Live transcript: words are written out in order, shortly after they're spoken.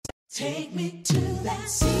Take me to that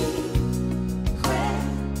secret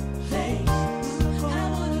place. I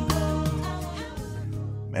wanna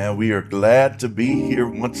go. Man, we are glad to be here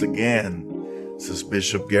once again. This is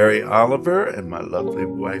Bishop Gary Oliver and my lovely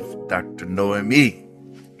wife, Dr. Noemi.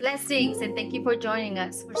 Blessings, and thank you for joining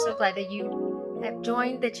us. We're so glad that you have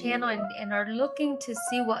joined the channel and are looking to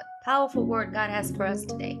see what powerful word God has for us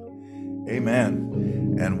today.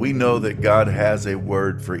 Amen. And we know that God has a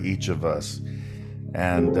word for each of us.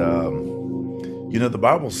 And, the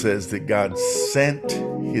Bible says that God sent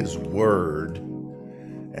his word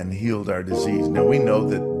and healed our disease. Now we know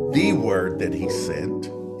that the word that he sent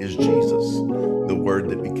is Jesus, the word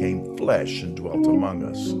that became flesh and dwelt among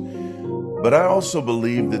us. But I also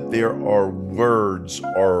believe that there are words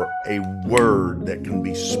or a word that can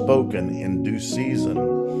be spoken in due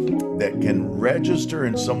season that can register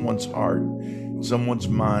in someone's heart, someone's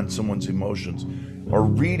mind, someone's emotions, or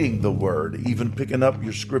reading the word, even picking up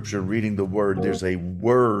your scripture, reading the word. There's a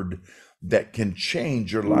word that can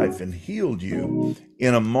change your life and heal you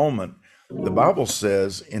in a moment. The Bible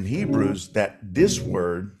says in Hebrews that this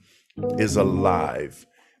word is alive,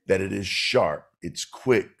 that it is sharp, it's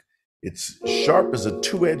quick, it's sharp as a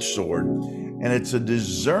two-edged sword, and it's a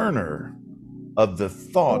discerner of the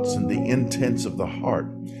thoughts and the intents of the heart.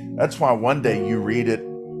 That's why one day you read it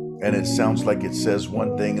and it sounds like it says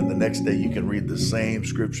one thing, and the next day you can read the same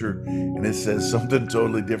scripture and it says something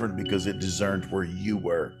totally different because it discerned where you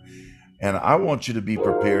were. And I want you to be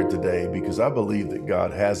prepared today because I believe that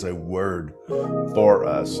God has a word for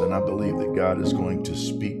us, and I believe that God is going to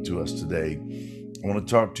speak to us today. I want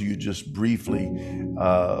to talk to you just briefly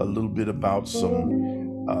a little bit about some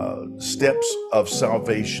steps of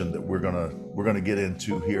salvation that we're gonna get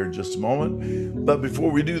into here in just a moment. But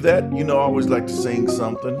before we do that, I always like to sing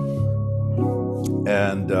something.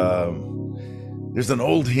 And there's an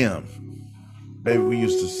old hymn. Baby, we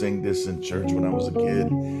used to sing this in church when I was a kid,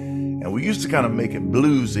 and we used to kind of make it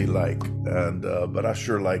bluesy like. And but I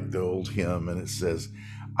sure like the old hymn, and it says,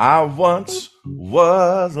 "I once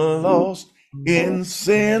was lost in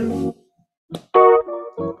sin.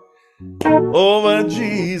 Oh, but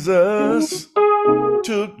Jesus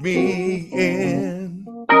took me in,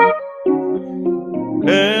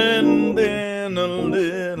 and then a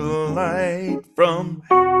little light from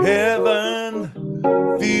heaven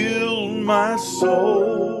filled my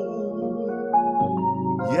soul.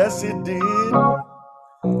 Yes, it did.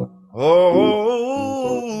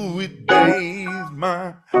 Oh, it bathed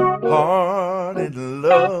my heart in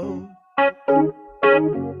love.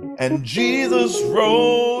 And Jesus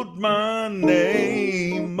wrote my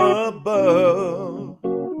name above.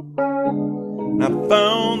 And I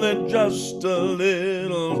found that just a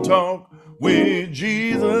little talk with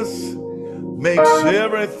Jesus makes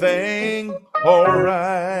everything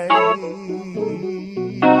alright.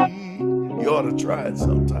 You ought to try it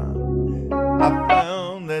sometime. I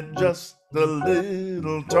found that just a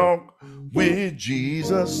little talk with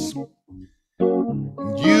Jesus,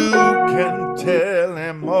 you can tell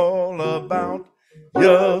him all about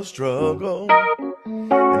your struggle,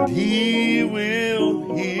 and he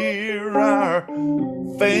will hear our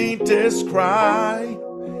faintest cry.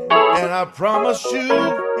 And I promise you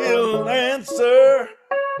he'll answer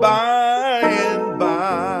by and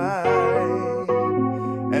by.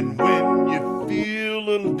 And when you feel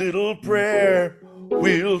a little prayer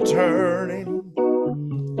will turning,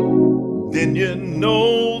 then you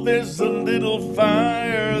know there's a little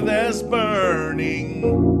fire that's burning.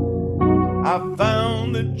 I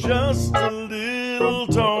found that just a little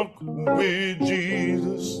talk with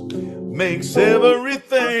Jesus makes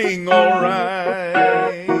everything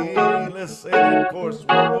alright. Let's say that chorus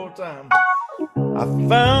one more time. I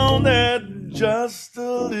found that just a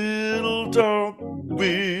little talk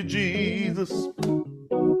with Jesus,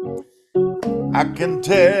 I can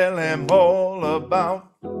tell him all about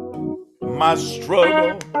my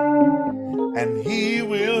struggle, and he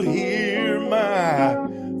will hear my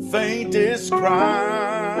faintest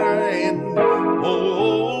cry. And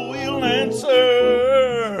oh, he'll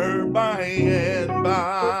answer by and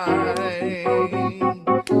by.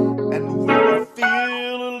 And when I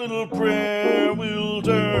feel a little prayer will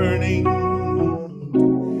turning,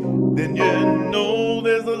 then you know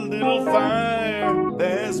there's a little fire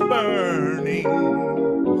that's burning.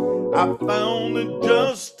 I found that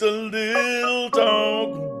just a little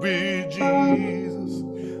talk with Jesus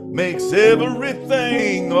makes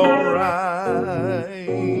everything alright.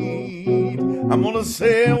 I'm gonna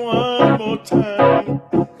say it one more time,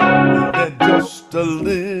 that just a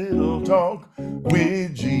little talk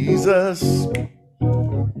with Jesus,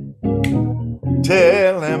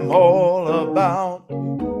 tell him all about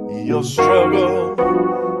your struggle,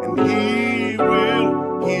 and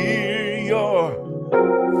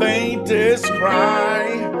cry,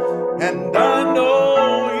 and I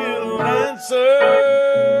know He'll answer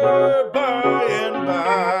by and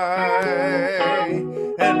by.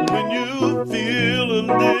 And when you feel a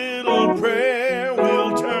little prayer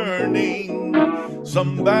wheel turning,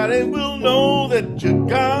 somebody will know that you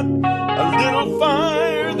got a little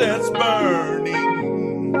fire that's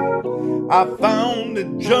burning. I found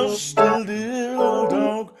it just a little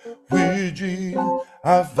dog with Jesus.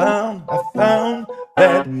 I found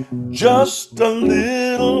that just a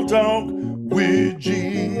little dog with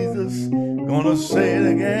Jesus. Gonna say it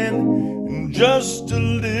again. Just a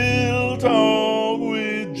little talk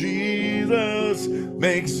with Jesus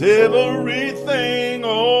makes everything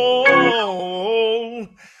all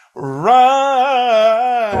right.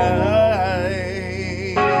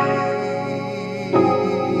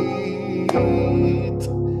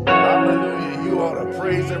 Hallelujah. You ought to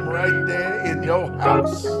praise Him right there in your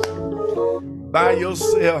house by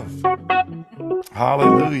yourself.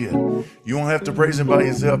 Hallelujah. You won't have to praise Him by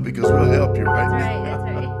yourself because we'll help you right now.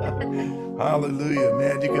 That's right. Hallelujah,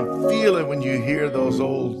 man. You can feel it when you hear those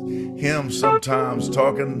old hymns sometimes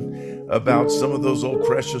talking about some of those old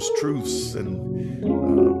precious truths. And,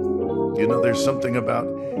 there's something about,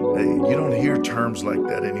 you don't hear terms like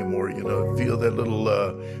that anymore. Feel that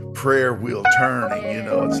little prayer wheel turning.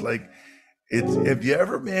 It's like, have you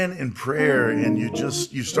ever been in prayer and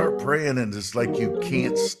you start praying and it's like you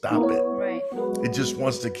can't stop it? Right. It just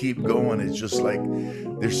wants to keep going. It's just like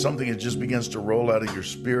there's something that just begins to roll out of your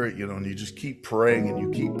spirit, and you just keep praying and you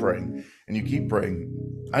keep praying and you keep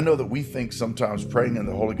praying. I know that we think sometimes praying in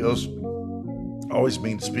the Holy Ghost always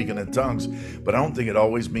means speaking in tongues, but I don't think it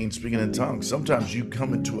always means speaking in tongues. Sometimes you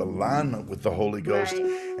come into alignment with the Holy Ghost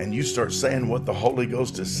and you start saying what the Holy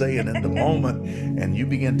Ghost is saying in the moment, and you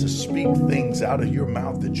begin to speak things out of your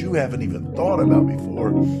mouth that you haven't even thought about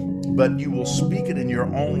before, but you will speak it in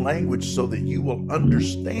your own language so that you will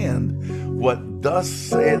understand what thus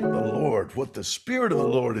saith the Lord, what the Spirit of the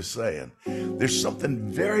Lord is saying. There's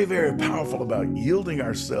something very, very powerful about yielding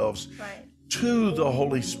ourselves to the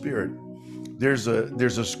Holy Spirit. There's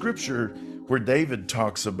a scripture where David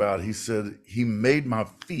talks about, he said, He made my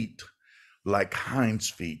feet like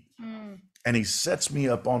hinds feet, and He sets me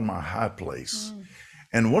up on my high place.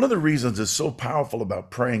 And one of the reasons it's so powerful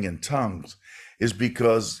about praying in tongues is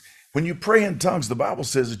because when you pray in tongues, the Bible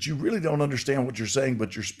says that you really don't understand what you're saying,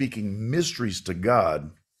 but you're speaking mysteries to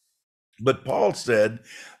God. But Paul said,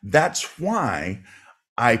 that's why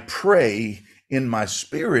I pray in my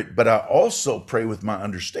spirit, but I also pray with my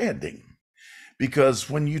understanding. Because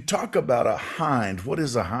when you talk about a hind, what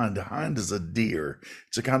is a hind? A hind is a deer.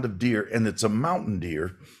 It's a kind of deer, and it's a mountain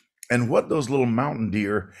deer. And what those little mountain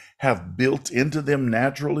deer have built into them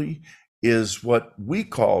naturally is what we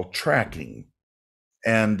call tracking.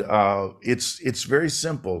 And it's very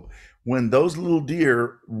simple. When those little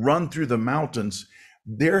deer run through the mountains,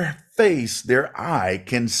 their eye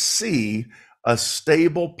can see a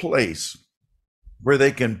stable place where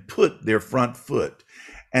they can put their front foot.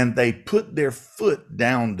 And they put their foot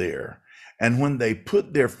down there. And when they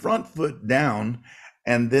put their front foot down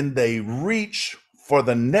and then they reach for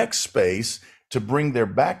the next space to bring their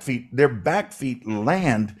back feet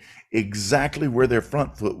land exactly where their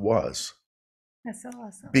front foot was. That's so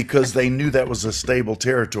awesome. Because they knew that was a stable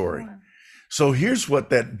territory. Wow. So here's what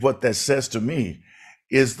that says to me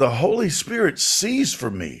is the Holy Spirit sees for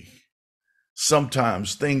me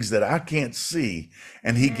sometimes things that I can't see,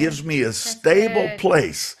 and He gives me a stable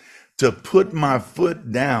place to put my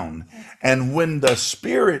foot down. And when the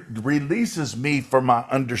Spirit releases me for my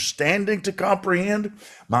understanding to comprehend,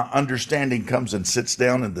 my understanding comes and sits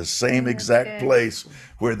down in the same exact place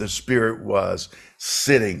where the Spirit was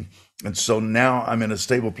sitting. And so now I'm in a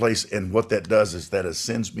stable place, and what that does is that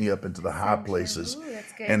ascends me up into the high places. Ooh,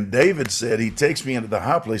 that's good. And David said He takes me into the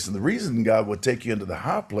high place, and the reason God would take you into the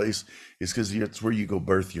high place is because it's where you go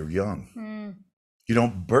birth your young. You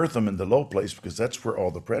don't birth them in the low place because that's where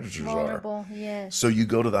all the predators Vulnerable, are. yes. So you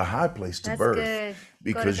go to the high place to That's birth good.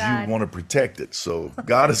 because Go you to God. want to protect it. So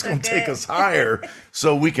God is going to take good. us higher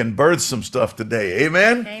so we can birth some stuff today.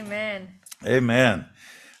 Amen? Amen. Amen.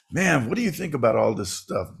 Man, what do you think about all this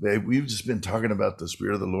stuff, babe? We've just been talking about the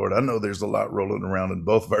Spirit of the Lord. I know there's a lot rolling around in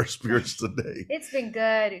both of our spirits today. It's been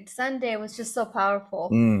good. Sunday was just so powerful.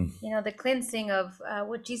 Mm, The cleansing of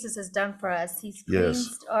what Jesus has done for us. He's Yes.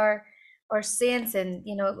 cleansed our sins, and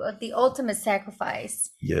the ultimate sacrifice,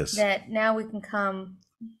 yes. that now we can come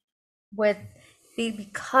with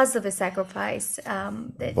because of His sacrifice.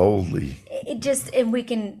 That Boldly. it just, and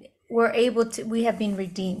we have been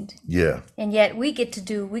redeemed, Yeah. and yet we get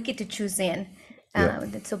to choose in. Yeah.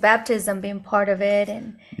 So baptism being part of it,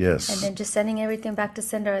 and Yes. then just sending everything back to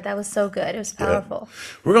sender. That was so good. It was Yeah. powerful.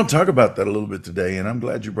 We're going to talk about that a little bit today, and I'm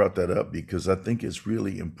glad you brought that up because I think it's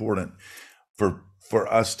really important for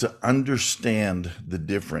us to understand the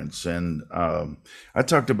difference. And I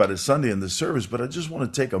talked about it Sunday in the service, but I just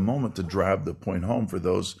want to take a moment to drive the point home for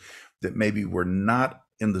those that maybe were not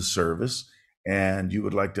in the service and you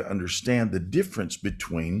would like to understand the difference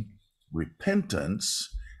between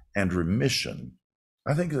repentance and remission.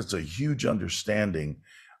 I think that's a huge understanding,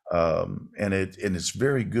 and it's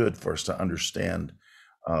very good for us to understand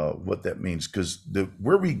what that means, because the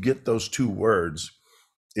where we get those two words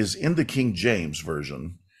is in the King James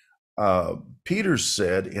version. Peter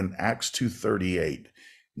said in Acts 2:38.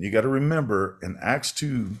 You got to remember in Acts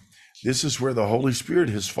 2, this is where the Holy Spirit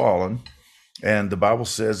has fallen, and the Bible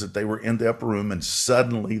says that they were in the upper room, and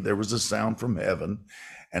suddenly there was a sound from heaven,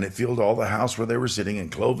 and it filled all the house where they were sitting, and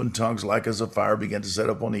cloven tongues like as a fire began to set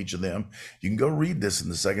up on each of them. You can go read this in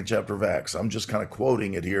the second chapter of Acts. I'm just kind of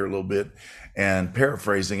quoting it here a little bit and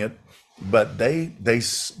paraphrasing it, but they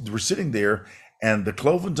were sitting there, and the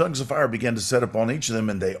cloven tongues of fire began to set up on each of them,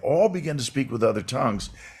 and they all began to speak with other tongues,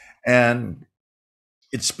 and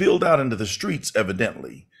it spilled out into the streets,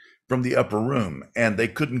 evidently, from the upper room, and they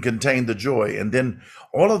couldn't contain the joy. And then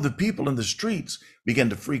all of the people in the streets began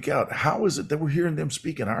to freak out. How is it that we're hearing them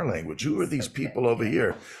speak in our language? Who are these people over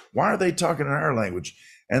here? Why are they talking in our language?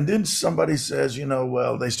 And then somebody says,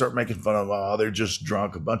 well, they start making fun of, oh, they're just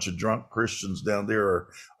drunk. A bunch of drunk Christians down there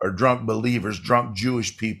are drunk believers, drunk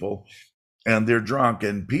Jewish people, and they're drunk.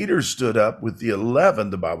 And Peter stood up with the 11,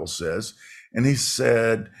 the Bible says, and he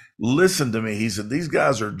said, listen to me. He said, these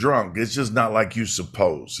guys are drunk. It's just not like you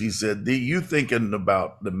suppose. He said, you thinking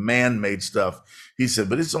about the man-made stuff. He said,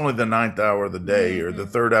 but it's only the 9th hour of the day or the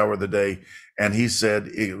 3rd hour of the day. And he said,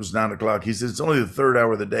 it was 9 o'clock. He said, it's only the 3rd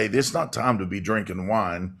hour of the day. It's not time to be drinking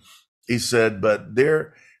wine. He said, but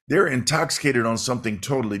they're intoxicated on something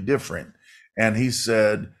totally different. And he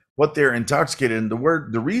said, what they're intoxicated in, the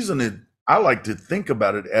reason I like to think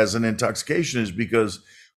about it as an intoxication is because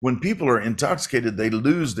when people are intoxicated, they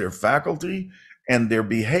lose their faculty and their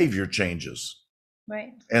behavior changes.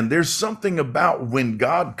 Right. And there's something about when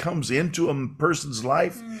God comes into a person's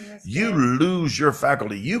life, you lose your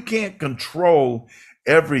faculty. You can't control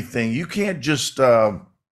everything. You can't just,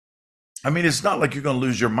 it's not like you're going to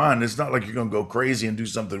lose your mind. It's not like you're going to go crazy and do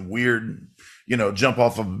something weird, jump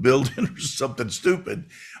off of a building or something stupid.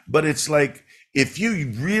 But it's like, if you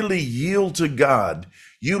really yield to God,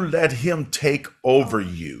 you let him take over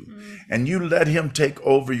you, and you let him take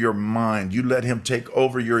over your mind. You let him take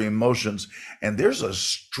over your emotions. And there's a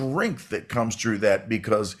strength that comes through that,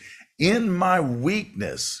 because in my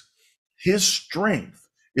weakness, his strength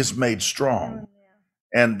is made strong.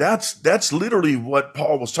 And that's literally what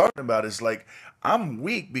Paul was talking about. It's like, I'm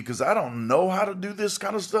weak because I don't know how to do this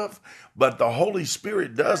kind of stuff, but the Holy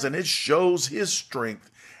Spirit does, and it shows his strength.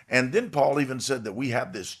 And then Paul even said that we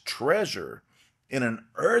have this treasure in an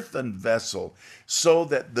earthen vessel so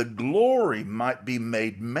that the glory might be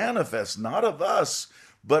made manifest, not of us,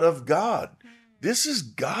 but of God. This is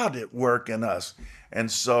God at work in us.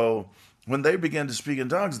 And so when they begin to speak in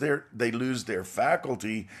tongues, they lose their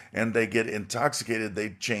faculty and they get intoxicated. They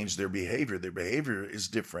change their behavior. Their behavior is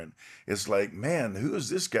different. It's like, man, who is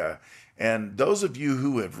this guy? And those of you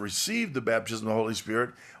who have received the baptism of the Holy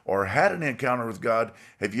Spirit or had an encounter with God,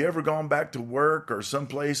 have you ever gone back to work or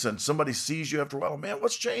someplace and somebody sees you after a while? Man,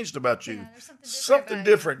 what's changed about you? Yeah, there's Something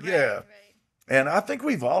different, Right, yeah. right. And I think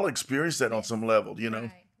we've all experienced that on some level,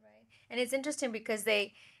 Right. And it's interesting because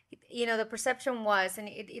the perception was, and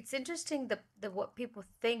it's interesting the what people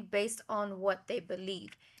think based on what they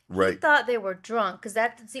believe. He Right. thought they were drunk because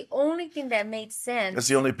that's the only thing that made sense. That's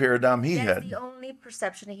the only paradigm he That's had. the only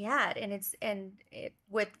perception he had, and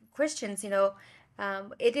with Christians,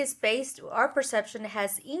 it is based. Our perception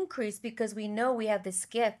has increased because we know we have this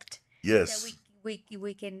gift that Yes.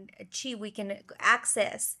 we can achieve, we can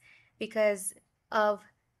access because of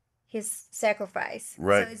his sacrifice.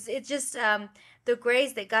 Right. So it's just the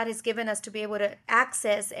grace that God has given us to be able to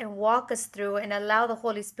access and walk us through and allow the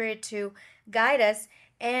Holy Spirit to guide us,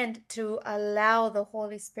 and to allow the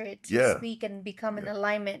Holy Spirit to Yeah. speak and become in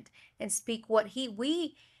alignment and speak what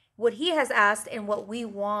he has asked and what we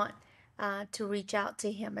want to reach out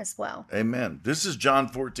to him as well. Amen. This is John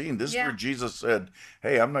 14. This is where Yeah. Jesus said,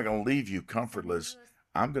 hey, I'm not going to leave you comfortless.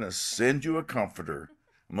 I'm going to send you a comforter.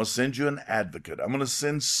 I'm going to send you an advocate. I'm going to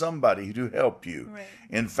send somebody to help you. Right.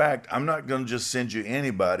 In fact, I'm not going to just send you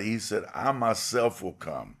anybody. He said, I myself will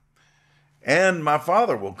come. and my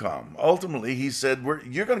Father will come. Ultimately, he said,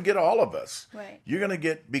 you're going to get all of us. Right. You're going to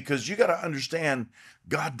get, because you got to understand,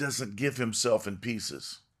 God doesn't give himself in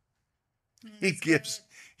pieces. He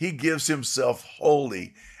gives himself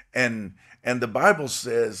wholly. And the Bible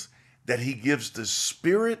says that he gives the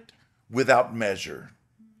Spirit without measure.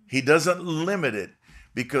 He doesn't limit it,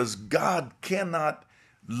 because God cannot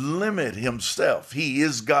limit himself. He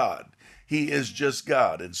is God. He is just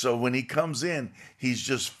God. And so when he comes in, he's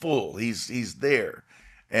just full. He's there.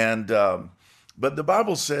 And but the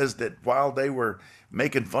Bible says that while they were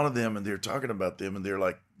making fun of them and they're talking about them and they're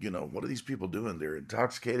like, what are these people doing? They're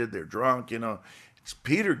intoxicated, they're drunk,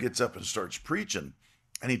 Peter gets up and starts preaching,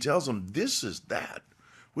 and he tells them, this is that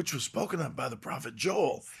which was spoken of by the prophet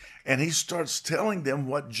Joel. And he starts telling them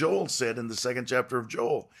what Joel said in the second chapter of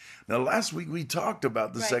Joel. Now, last week we talked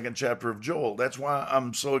about the second chapter of Joel. That's why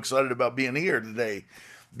I'm so excited about being here today,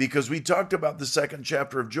 because we talked about the second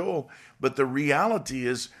chapter of Joel. But the reality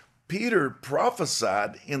is, Peter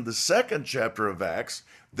prophesied in the second chapter of Acts,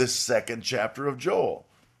 the second chapter of Joel.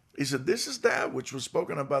 He said, this is that which was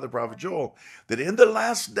spoken of by the prophet Joel, that in the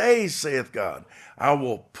last days, saith God, I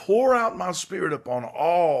will pour out my Spirit upon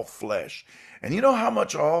all flesh. And you know how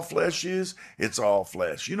much all flesh is? It's all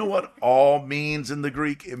flesh. You know what all means in the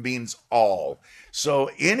Greek? It means all.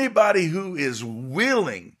 So anybody who is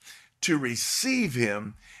willing to receive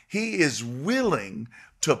him, he is willing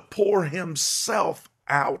to pour himself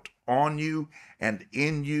out on you and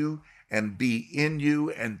in you and be in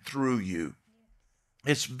you and through you.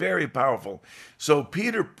 It's very powerful. So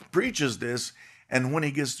Peter preaches this, and when he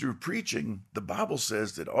gets through preaching, the Bible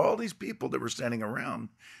says that all these people that were standing around,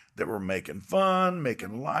 that were making fun,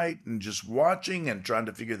 making light, and just watching and trying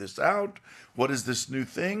to figure this out. What is this new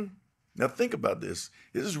thing? Now think about this.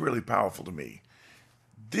 This is really powerful to me.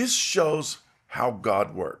 This shows how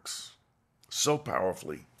God works so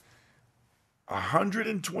powerfully.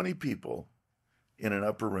 120 people in an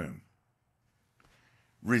upper room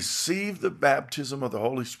receive the baptism of the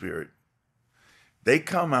Holy Spirit. They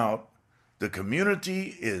come out. The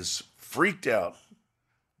community is freaked out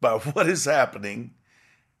by what is happening.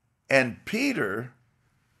 And Peter,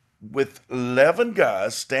 with 11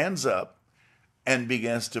 guys, stands up and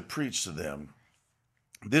begins to preach to them.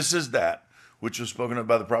 This is that which was spoken of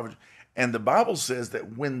by the prophet. And the Bible says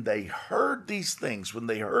that when they heard these things, when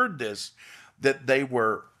they heard this, that they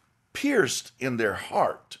were pierced in their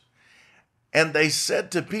heart. And they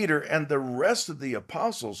said to Peter and the rest of the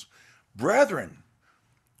apostles, brethren,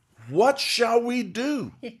 what shall we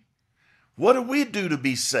do? What do we do to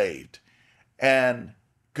be saved? And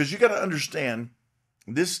because you got to understand,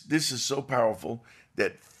 this is so powerful,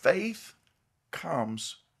 that faith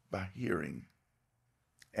comes by hearing,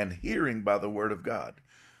 and hearing by the word of God.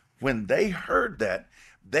 When they heard that,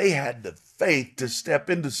 they had the faith to step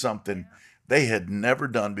into something they had never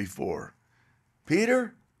done before.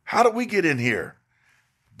 Peter, how do we get in here?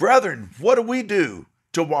 Brethren, what do we do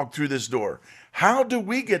to walk through this door? How do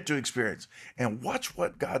we get to experience? And watch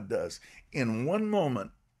what God does. In one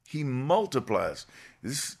moment, he multiplies.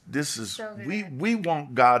 This is, So we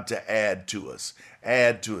want God to add to us,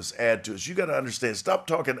 add to us, add to us. You got to understand, stop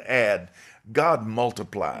talking add. God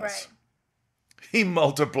multiplies. Right. He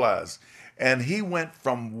multiplies. And he went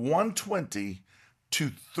from 120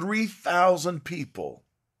 to 3,000 people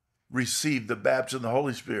received the baptism of the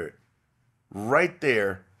Holy Spirit right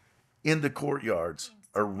there in the courtyards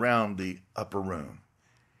around the upper room.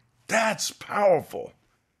 That's powerful.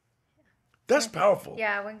 That's powerful.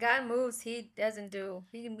 Yeah, when God moves, he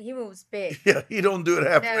moves big. Yeah, he don't do it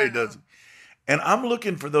halfway, No. does he? And I'm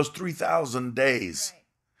looking for those 3,000 days. Right.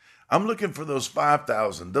 I'm looking for those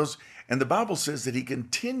 5,000. And the Bible says that he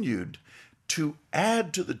continued to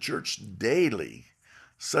add to the church daily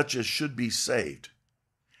such as should be saved.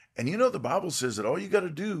 And the Bible says that all you got to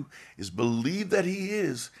do is believe that he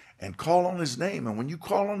is and call on his name. And when you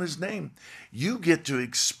call on his name, you get to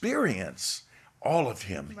experience all of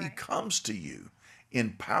him. Right. He comes to you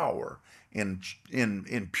in power, in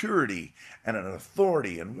purity, and in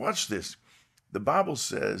authority. And watch this. The Bible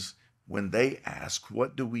says, when they ask,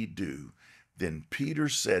 what do we do? Then Peter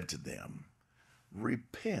said to them,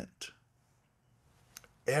 repent,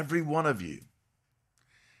 every one of you.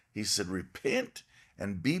 He said, repent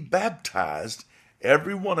and be baptized,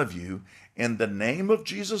 every one of you, in the name of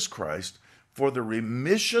Jesus Christ for the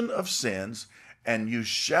remission of sins, and you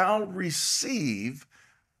shall receive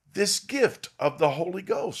this gift of the Holy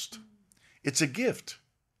Ghost. It's a gift.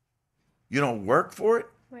 You don't work for it.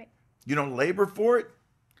 Right. You don't labor for it.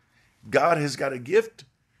 God has got a gift.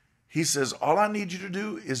 He says, all I need you to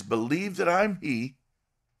do is believe that I'm he,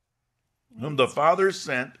 whom the Father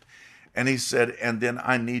sent, And he said, and then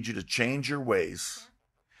I need you to change your ways.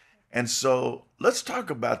 And so let's talk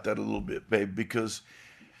about that a little bit, babe, because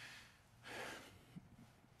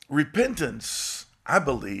repentance, I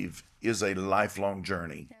believe, is a lifelong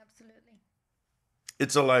journey. Absolutely.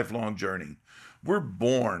 It's a lifelong journey. We're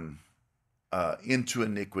born into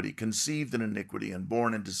iniquity, conceived in iniquity, and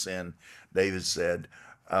born into sin. David said,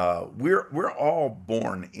 we're all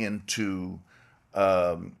born into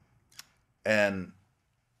an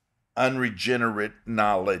unregenerate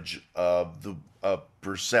knowledge of the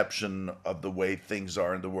perception of the way things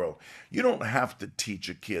are in the world. You don't have to teach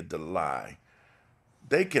a kid to lie.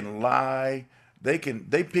 They can lie. They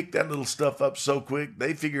pick that little stuff up so quick.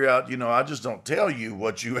 They figure out, I just don't tell you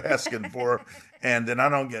what you asking for, and then I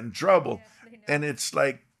don't get in trouble. And it's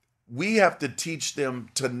like we have to teach them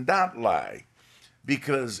to not lie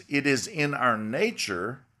because it is in our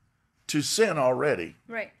nature to sin already.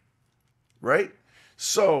 Right. Right?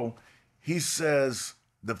 So he says,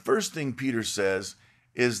 the first thing Peter says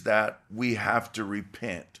is that we have to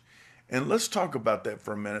repent. And let's talk about that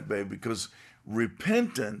for a minute, babe, because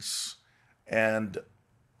repentance is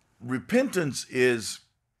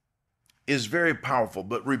very powerful,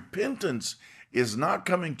 but repentance is not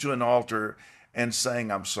coming to an altar and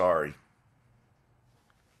saying, I'm sorry.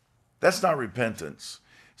 That's not repentance.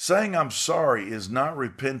 Saying I'm sorry is not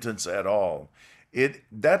repentance at all.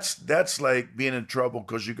 That's like being in trouble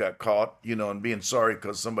because you got caught, and being sorry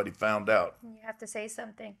because somebody found out. You have to say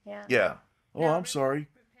something. Yeah. Yeah. Oh, Now, I'm sorry.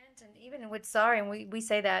 repent, and even with sorry, and we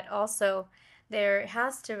say that also, it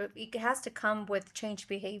has to come with changed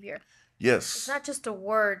behavior. It's Yes. not just a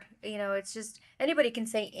word, it's just anybody can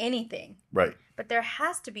say anything, Right. but there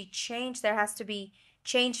has to be change. There has to be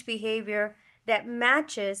changed behavior that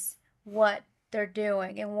matches what they're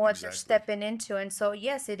doing and what they're Exactly. stepping into. And so,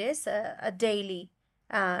 yes, it is a daily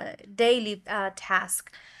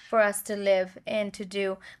task for us to live and to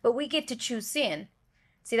do, but we get to choose sin.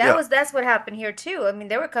 See, Yeah. that's what happened here too. I mean,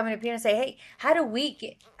 they were coming up here and say, "Hey, how do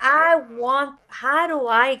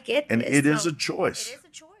I get And this?" it is So a choice. it is a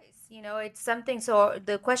choice. It's something. So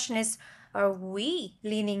the question is, are we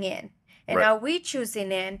leaning in? And Right. are we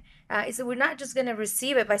choosing in? So we're not just going to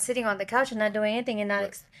receive it by sitting on the couch and not doing anything and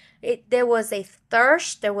not. Right. There was a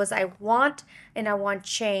thirst. There was I want and I want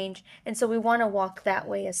change, and so we want to walk that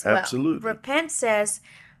way as well. Absolutely. Repent says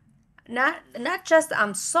not just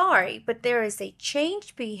I'm sorry, but there is a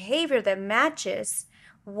changed behavior that matches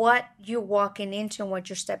what you're walking into and what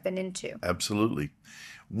you're stepping into. Absolutely.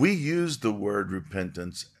 We use the word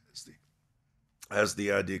repentance as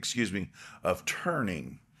the idea, of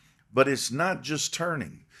turning. But it's not just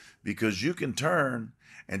turning, because you can turn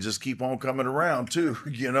and just keep on coming around too.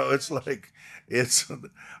 It's like,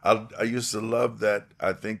 I used to love that.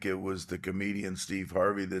 I think it was the comedian Steve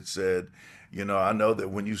Harvey that said, I know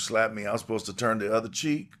that when you slap me, I'm supposed to turn the other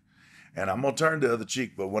cheek, and I'm going to turn the other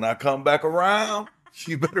cheek. But when I come back around,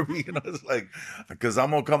 you better be, it's like, because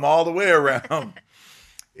I'm going to come all the way around.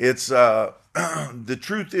 It's, the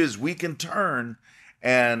truth is we can turn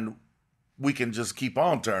and we can just keep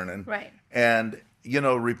on turning. Right. And,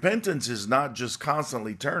 repentance is not just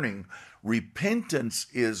constantly turning. Repentance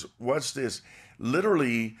is, what's this?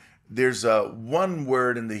 Literally, there's one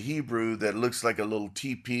word in the Hebrew that looks like a little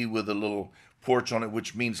teepee with a little porch on it,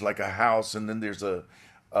 which means like a house. And then there's a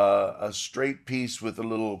straight piece with a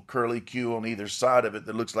little curly Q on either side of it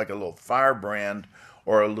that looks like a little firebrand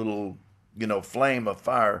or a little, flame of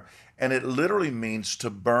fire. And it literally means to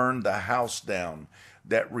burn the house down.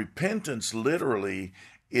 That repentance literally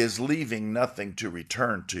is leaving nothing to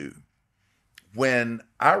return to. When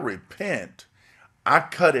I repent, I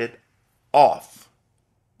cut it off.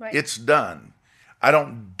 Right. It's done. I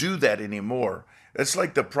don't do that anymore. It's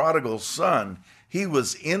like the prodigal son. He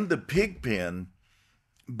was in the pig pen,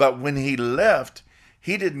 but when he left,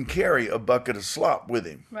 he didn't carry a bucket of slop with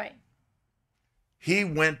him. Right. He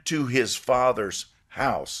went to his father's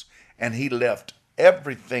house and he left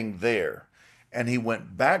everything there. And he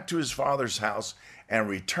went back to his father's house and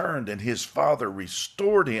returned, and his father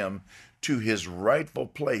restored him to his rightful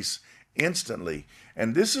place instantly.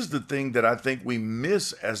 And this is the thing that I think we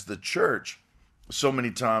miss as the church so many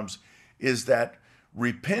times, is that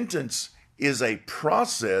repentance is a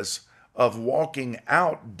process of walking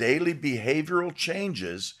out daily behavioral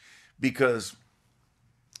changes. Because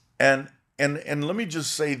and let me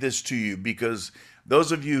just say this to you, because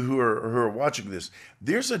those of you who are watching this,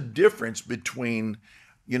 there's a difference between,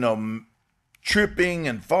 tripping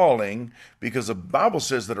and falling, because the Bible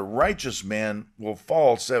says that a righteous man will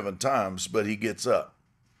fall 7 times, but he gets up.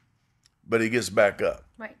 But he gets back up.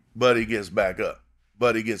 Right. But he gets back up.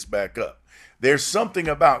 but he gets back up. There's something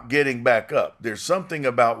about getting back up. There's something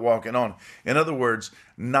about walking on. In other words,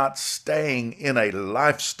 not staying in a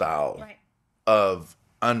lifestyle Right. of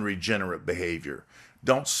unregenerate behavior.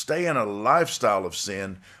 Don't stay in a lifestyle of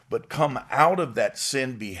sin, but come out of that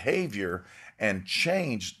sin behavior and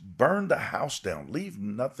change, burn the house down, leave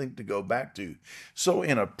nothing to go back to. So,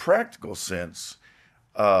 in a practical sense,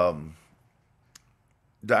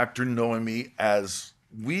 Dr. Noemi, as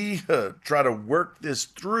we try to work this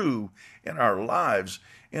through in our lives,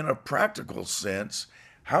 in a practical sense,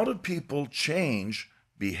 how do people change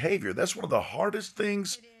behavior? That's one of the hardest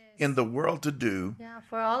things in the world to do. Yeah,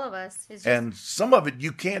 for all of us. It's just And some of it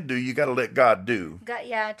you can't do, you got to let God do.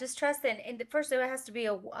 yeah, just trust it. And first, there has to be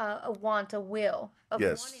a want, a will of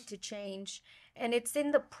Yes. wanting to change. And it's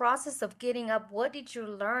in the process of getting up. What did you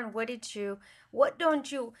learn? What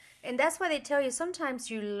don't you? And that's why they tell you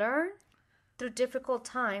sometimes you learn through difficult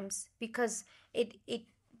times because it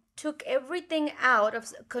took everything out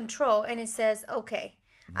of control and it says, okay,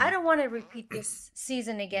 I don't want to repeat this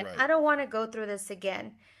season again. Right. I don't want to go through this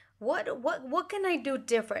again. What can I do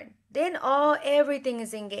different? Then everything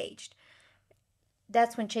is engaged.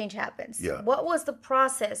 That's when change happens. Yeah. What was the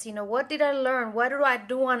process? What did I learn? What do I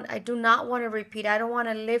do not want to repeat. I don't want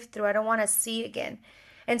to live through. I don't want to see again.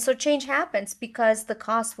 And so change happens because the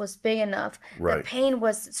cost was big enough. Right. The pain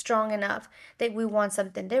was strong enough that we want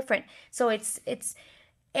something different. So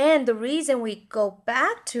and the reason we go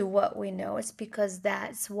back to what we know is because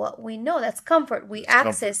that's what we know. That's comfort. We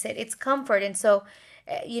access it. It's comfort. And so,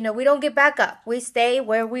 we don't get back up. We stay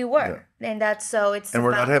where we were. And that's so it's And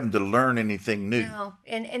we're not about- having to learn anything new. no.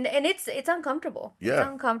 And it's uncomfortable. Yeah. It's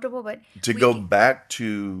uncomfortable, but To go back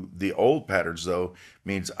to the old patterns, though,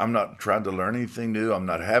 means I'm not trying to learn anything new. I'm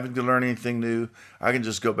not having to learn anything new. I can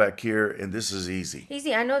just go back here, and this is easy.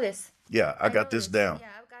 easy. I know this. Yeah, I got know this down. Yeah,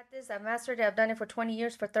 I've got this. I've mastered it. I've done it for 20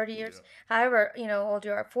 years, for 30 years. However, old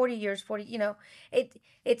you are, 40 years,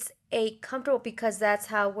 it's a comfortable because that's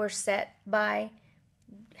how we're set by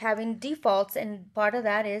having defaults. And part of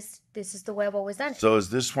that is this is the way I've always done it. So is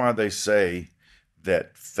this why they say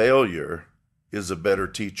that failure is a better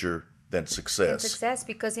teacher than success? Success,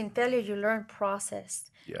 because in failure you learn process.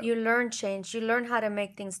 Yeah. You learn change. You learn how to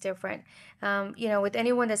make things different. With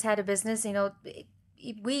anyone that's had a business,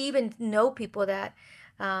 we even know people that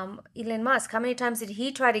Elon Musk, how many times did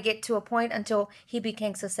he try to get to a point until he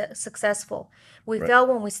became successful? We fail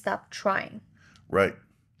when we stop trying. Right.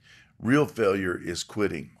 Real failure is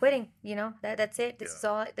quitting. Quitting, that's it. This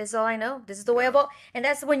is all I know. This is the way and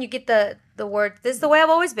that's when you get the word, this is the way I've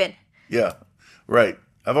always been. Yeah, right.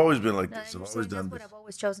 I've always been like this. And I've always done that's what this. I've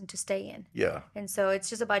always chosen to stay in. Yeah, And so it's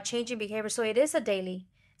just about changing behavior. So it's a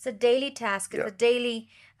daily task. It's Yeah. a daily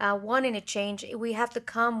wanting to change. We have to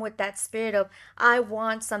come with that spirit of, I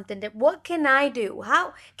want something what can I do?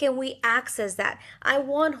 How can we access that? I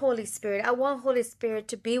want Holy Spirit. I want Holy Spirit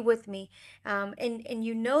to be with me. And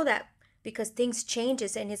you know that because things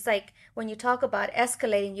changes. And it's like when you talk about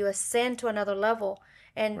escalating, you ascend to another level.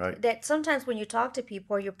 And Right. that sometimes when you talk to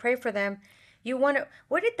people or you pray for them, you wonder,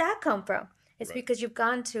 where did that come from? It's because you've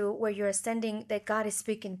gone to where you're ascending, that God is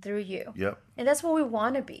speaking through you. yep, And that's what we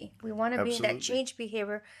want to be. We want to be in that Absolutely. change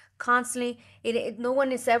behavior constantly. No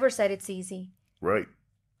one has ever said it's easy. right.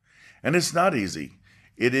 And it's not easy.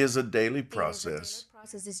 It is a daily It is a process. daily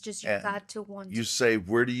process. It's just you And got to want You to. say,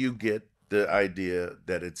 where do you get the idea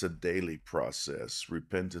that it's a daily process?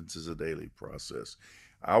 Repentance is a daily process.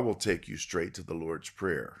 I will take you straight to the Lord's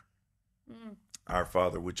Prayer. Mm. Our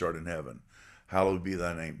Father, which art in heaven, hallowed be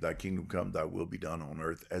thy name. Thy kingdom come, thy will be done on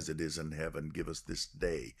earth as it is in heaven. Give us this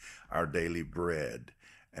day our daily bread,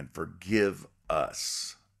 and forgive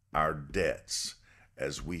us our debts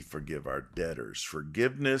as we forgive our debtors.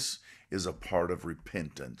 Forgiveness is a part of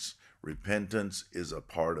repentance. Repentance is a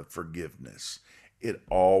part of forgiveness. It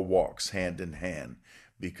all walks hand in hand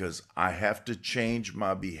because I have to change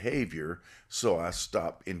my behavior so I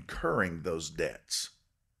stop incurring those debts.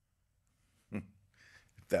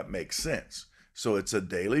 If that makes sense. So it's a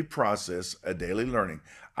daily process, a daily learning.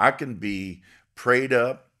 I can be prayed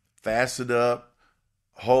up, fasted up,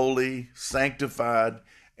 holy, sanctified,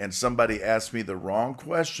 and somebody asks me the wrong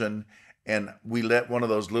question, and we let one of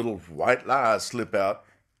those little white lies slip out.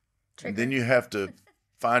 And then you have to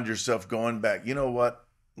find yourself going back, you know what?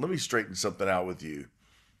 Let me straighten something out with you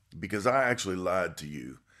because I actually lied to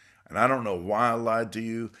you. And I don't know why I lied to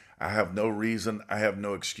you. I have no reason. I have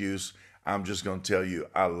no excuse. I'm just going to tell you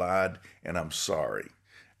I lied and I'm sorry.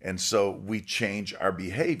 And so we change our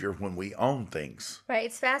behavior when we own things. Right.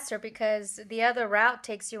 It's faster because the other route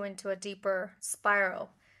takes you into a deeper spiral.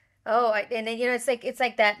 And then it's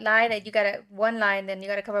like that lie that you gotta one line, then you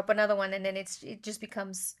gotta cover up another one, and then it just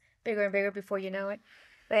becomes bigger and bigger before you know it.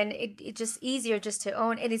 And it's just easier just to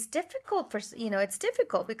own, and it's difficult it's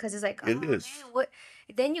difficult because it's like, oh It man, is. what?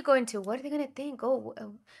 Then you go into what are they gonna think? Oh,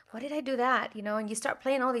 why did I do that? And you start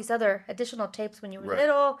playing all these other additional tapes when you were Right.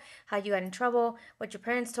 little, how you got in trouble, what your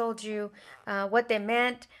parents told you, what they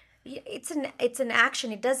meant. It's an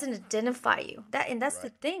action. It doesn't identify you. That's the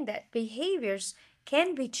Right. thing, that behaviors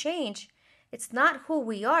can be changed. It's not who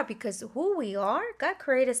we are, because who we are, God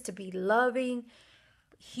created us to be loving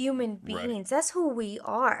human Right. beings. That's who we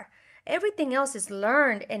are. Everything else is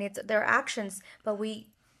learned, and it's their actions, but we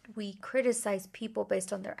criticize people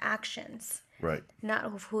based on their actions, Right. not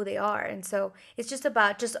of who they are. And so it's just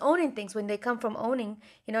about just owning things when they come from owning,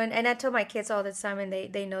 and I tell my kids all the time, and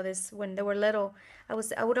they know this. When they were little, I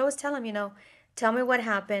would always tell them, tell me what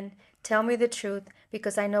happened, tell me the truth,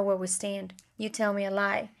 because I know where we stand. You tell me a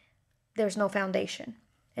lie, there's no foundation.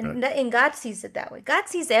 Right. And God sees it that way. God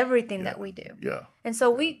sees everything Yeah. that we do. Yeah. And so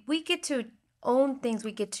we get to own things,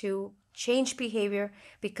 we get to change behavior,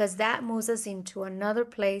 because that moves us into another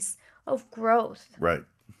place of growth. Right.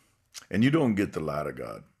 And you don't get to lie to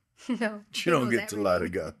God. No, You he don't knows get to lie to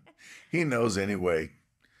everything. God. He knows anyway.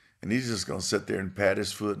 And he's just going to sit there and pat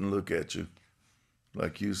his foot and look at you.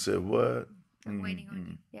 Like you said, what? I'm waiting on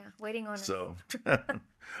you. Yeah, waiting on us. So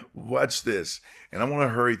watch this. And I want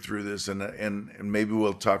to hurry through this, and maybe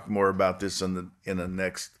we'll talk more about this in the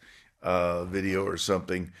next video or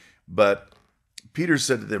something. But Peter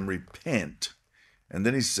said to them, repent. And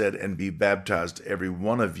then he said, and be baptized, every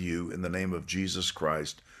one of you, in the name of Jesus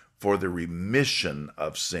Christ, for the remission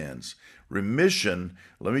of sins. Remission,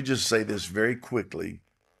 let me just say this very quickly,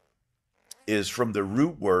 is from the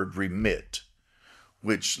root word remit,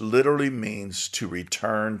 which literally means to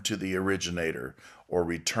return to the originator or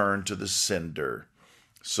return to the sender.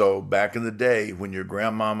 So back in the day, when your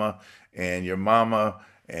grandmama and your mama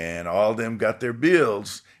and all them got their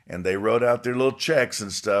bills and they wrote out their little checks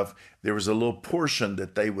and stuff, there was a little portion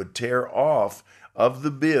that they would tear off of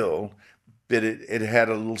the bill, but it had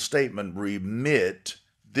a little statement, remit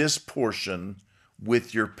this portion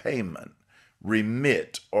with your payment.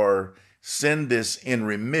 Remit, or send this in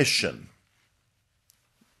remission.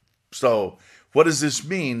 So what does this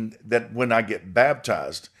mean that when I get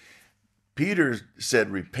baptized? Peter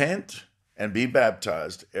said, repent and be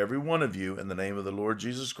baptized, every one of you, in the name of the Lord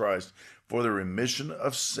Jesus Christ, for the remission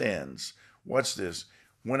of sins. Watch this.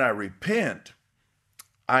 When I repent,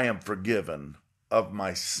 I am forgiven of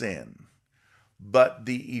my sin. But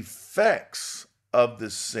the effects of the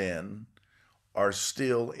sin are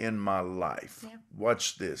still in my life. Yeah.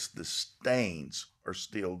 Watch this. The stains are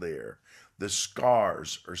still there. The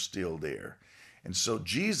scars are still there. And so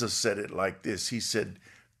Jesus said it like this. He said,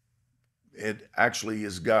 it actually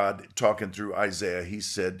is God talking through Isaiah. He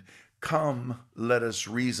said, come, let us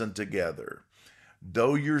reason together.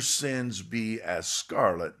 Though your sins be as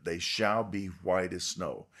scarlet, they shall be white as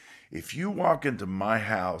snow. If you walk into my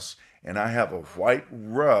house and I have a white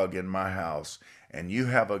rug in my house, and you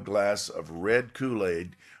have a glass of red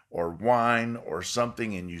Kool-Aid or wine or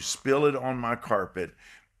something, and you spill it on my carpet,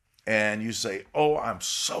 and you say, oh, I'm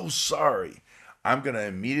so sorry, I'm going to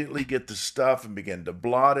immediately get the stuff and begin to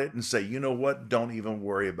blot it and say, you know what? Don't even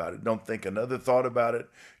worry about it. Don't think another thought about it.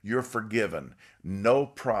 You're forgiven. No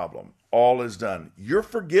problem. All is done. You're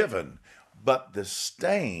forgiven, but the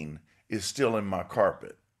stain is still in my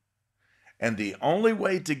carpet. And the only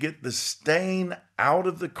way to get the stain out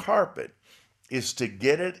of the carpet is to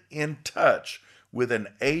get it in touch with an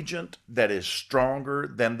agent that is stronger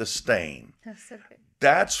than the stain. That's so good.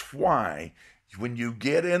 That's why when you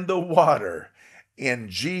get in the water in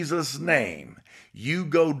Jesus' name, you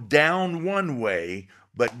go down one way,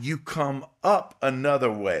 but you come up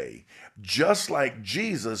another way. Just like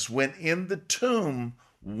Jesus went in the tomb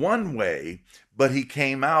one way, but he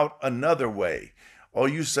came out another way. Oh,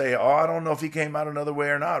 you say, oh, I don't know if he came out another way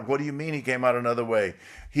or not. What do you mean he came out another way?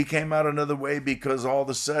 He came out another way because all of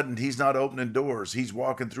a sudden he's not opening doors. He's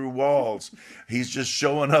walking through walls. He's just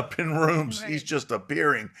showing up in rooms. He's Right. just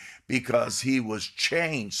appearing because he was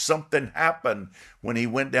changed. Something happened when he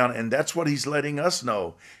went down. And that's what he's letting us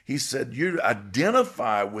know. He said, you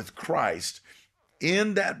identify with Christ.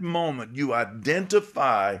 In that moment, you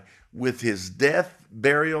identify with his death,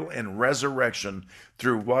 burial, and resurrection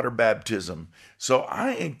through water baptism. So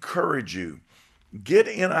I encourage you, get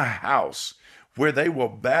in a house where they will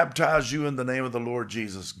baptize you in the name of the Lord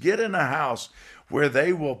Jesus. Get in a house where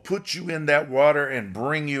they will put you in that water and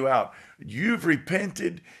bring you out. You've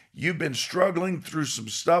repented. You've been struggling through some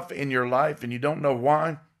stuff in your life and you don't know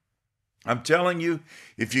why. I'm telling you,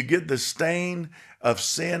 if you get the stain of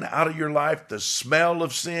sin out of your life, the smell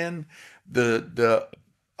of sin, the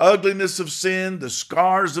ugliness of sin, the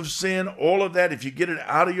scars of sin, all of that, if you get it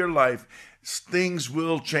out of your life, things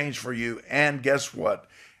will change for you. And guess what?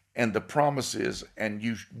 And the promise is, and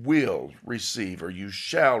you will receive, or you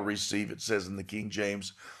shall receive, it says in the King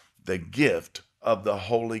James, the gift of the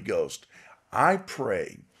Holy Ghost. I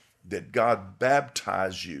pray that God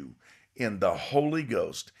baptize you in the Holy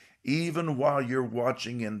Ghost, even while you're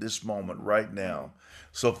watching in this moment right now.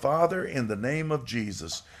 So, Father, in the name of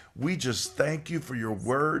Jesus, we just thank you for your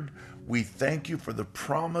word. We thank you for the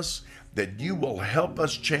promise that you will help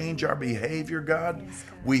us change our behavior, God.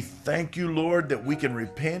 We thank you, Lord, that we can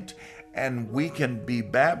repent and we can be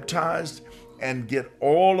baptized and get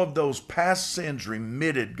all of those past sins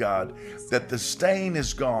remitted, God, that the stain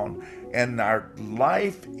is gone and our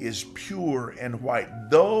life is pure and white.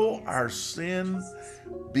 Though our sin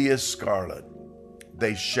be as scarlet,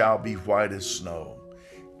 they shall be white as snow.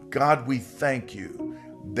 God, we thank you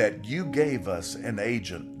that you gave us an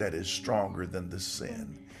agent that is stronger than the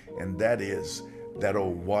sin, and that is that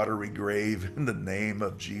old watery grave in the name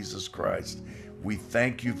of Jesus Christ. We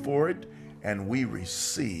thank you for it, and we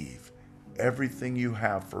receive everything you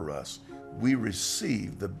have for us. We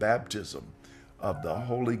receive the baptism of the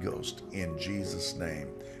Holy Ghost in Jesus' name.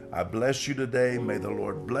 I bless you today. May the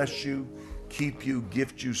Lord bless you, keep you,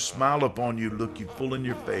 gift you, smile upon you, look you full in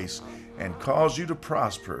your face, and cause you to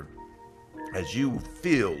prosper as you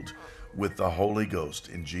filled with the Holy Ghost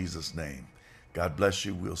in Jesus' name. God bless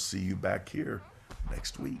you. We'll see you back here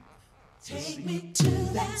next week. Take me to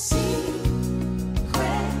that sea.